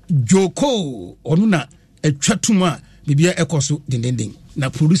joko onu na atwatuma bibia ekoso dendenden na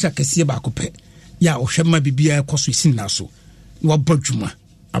producer kese ba akopɛ ya ohwema bibia ekoso isinna so wa bodwuma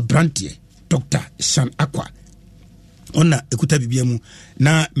abrantie Dr. Shan Akwa ona ekuta bibia mu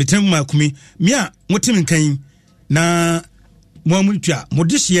na metem makumi mia motim kan na mo amutwa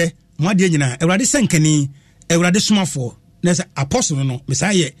modihye moade nyina Ewrade senkani Ewrade somafo na say apostle no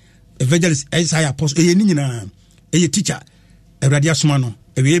mesaye evangelist Isaiah apostle eye ni nyina eye teacher Ewrade asoma no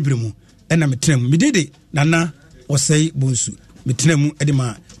ewe ebremu na metem midede nana osei bonsu metenam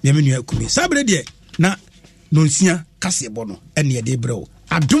edema yemenu akumi sabre de na nonsia kase bo no ene ye de brew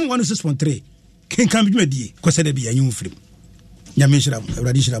adom 106.3 kenkan bidwadi kwese de bia yum firim nyame hyiram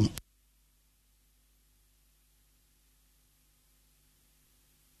Ewrade hyiram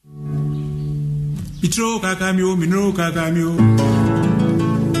Mitro kakamio minro kakamio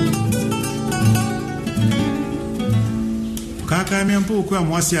kakamio mpo kwa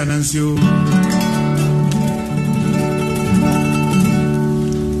mwasi anansio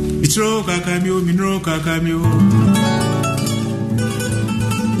Mitro kakamio minro kakamio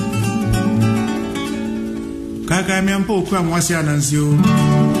kakamio mpo kwa mwasi anansio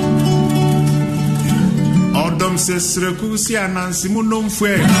Odom sesreku si anansi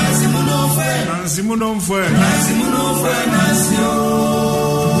munomfwe Nansi munomfwe nansio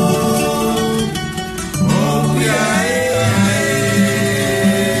Oh yeah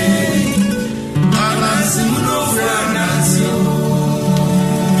Anansi munomfwe nansio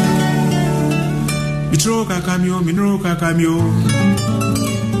Mitro kakamio minro kakamio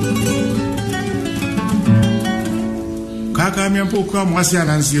Kakamio mpokwa mwasi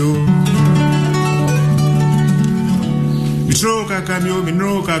anansio Mitro kakamio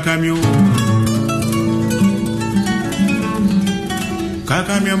minro kakamio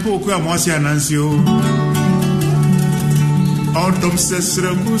Kakamio mpokwa mwasi anansio Odom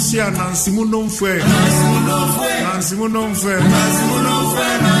sesreku si anansi munomfwe Nansi munomfwe